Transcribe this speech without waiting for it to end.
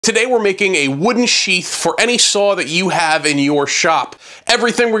Today we're making a wooden sheath for any saw that you have in your shop.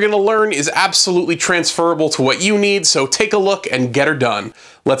 Everything we're going to learn is absolutely transferable to what you need, so take a look and get her done.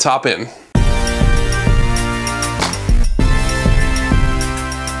 Let's hop in.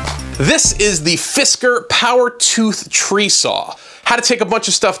 This is the Fiskars Power Tooth Tree Saw. Had to take a bunch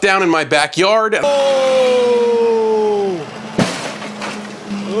of stuff down in my backyard. Oh!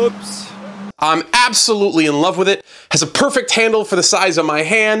 Oops. I'm absolutely in love with it. Has a perfect handle for the size of my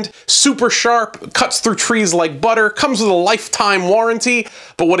hand, super sharp, cuts through trees like butter, comes with a lifetime warranty,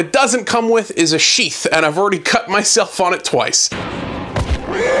 but what it doesn't come with is a sheath, and I've already cut myself on it twice.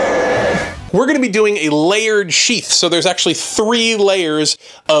 We're going to be doing a layered sheath, so there's actually 3 layers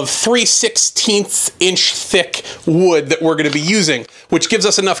of 3/16 inch thick wood that we're going to be using, which gives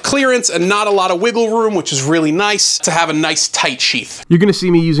us enough clearance and not a lot of wiggle room, which is really nice to have a nice tight sheath. You're going to see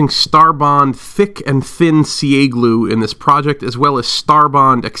me using Starbond thick and thin CA glue in this project, as well as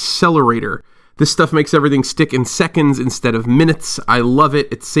Starbond Accelerator. This stuff makes everything stick in seconds instead of minutes. I love it.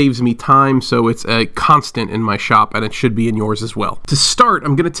 It saves me time, so it's a constant in my shop, and it should be in yours as well. To start,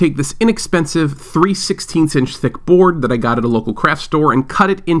 I'm going to take this inexpensive 3/16 inch thick board that I got at a local craft store and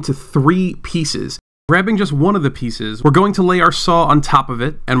cut it into 3 pieces. Grabbing just one of the pieces, we're going to lay our saw on top of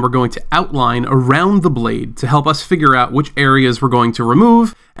it, and we're going to outline around the blade to help us figure out which areas we're going to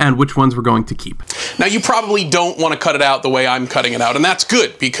remove and which ones we're going to keep. Now, you probably don't want to cut it out the way I'm cutting it out, and that's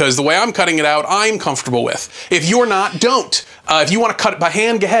good, because the way I'm cutting it out, I'm comfortable with. If you're not, don't. If you want to cut it by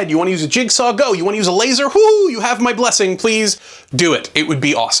hand, go ahead. You want to use a jigsaw, go. You want to use a laser, whoo, you have my blessing, please do it. It would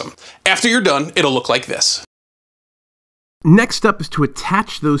be awesome. After you're done, it'll look like this. Next up is to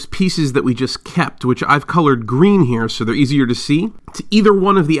attach those pieces that we just kept, which I've colored green here so they're easier to see, to either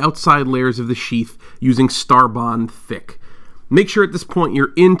one of the outside layers of the sheath using Starbond thick. Make sure at this point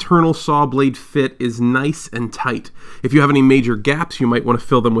your internal saw blade fit is nice and tight. If you have any major gaps, you might want to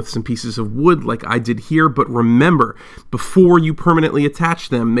fill them with some pieces of wood like I did here, but remember, before you permanently attach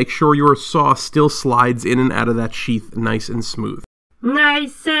them, make sure your saw still slides in and out of that sheath nice and smooth.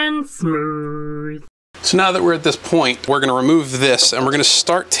 Nice and smooth. So now that we're at this point, we're going to remove this and we're going to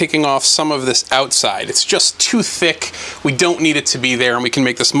start taking off some of this outside. It's just too thick. We don't need it to be there, and we can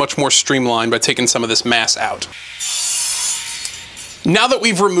make this much more streamlined by taking some of this mass out. Now that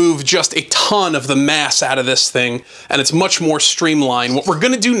we've removed just a ton of the mass out of this thing, and it's much more streamlined, what we're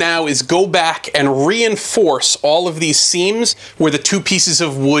going to do now is go back and reinforce all of these seams where the 2 pieces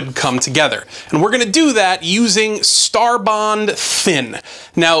of wood come together. And we're going to do that using Starbond Thin.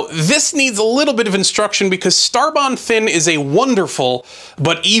 Now, this needs a little bit of instruction because Starbond Thin is a wonderful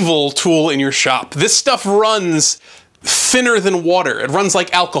but evil tool in your shop. This stuff runs thinner than water. It runs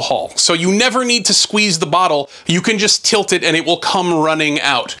like alcohol. So you never need to squeeze the bottle. You can just tilt it and it will come running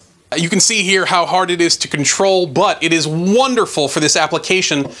out. You can see here how hard it is to control, but it is wonderful for this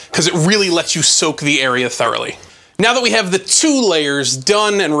application because it really lets you soak the area thoroughly. Now that we have the 2 layers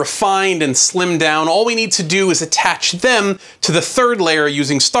done and refined and slimmed down, all we need to do is attach them to the 3rd layer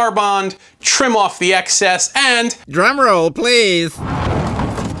using Starbond, trim off the excess, and Drumroll, please.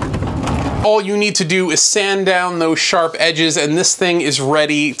 all you need to do is sand down those sharp edges and this thing is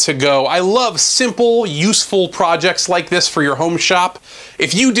ready to go. I love simple, useful projects like this for your home shop.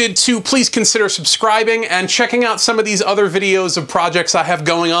 If you did too, please consider subscribing and checking out some of these other videos of projects I have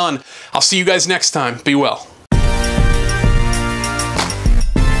going on. I'll see you guys next time. Be well.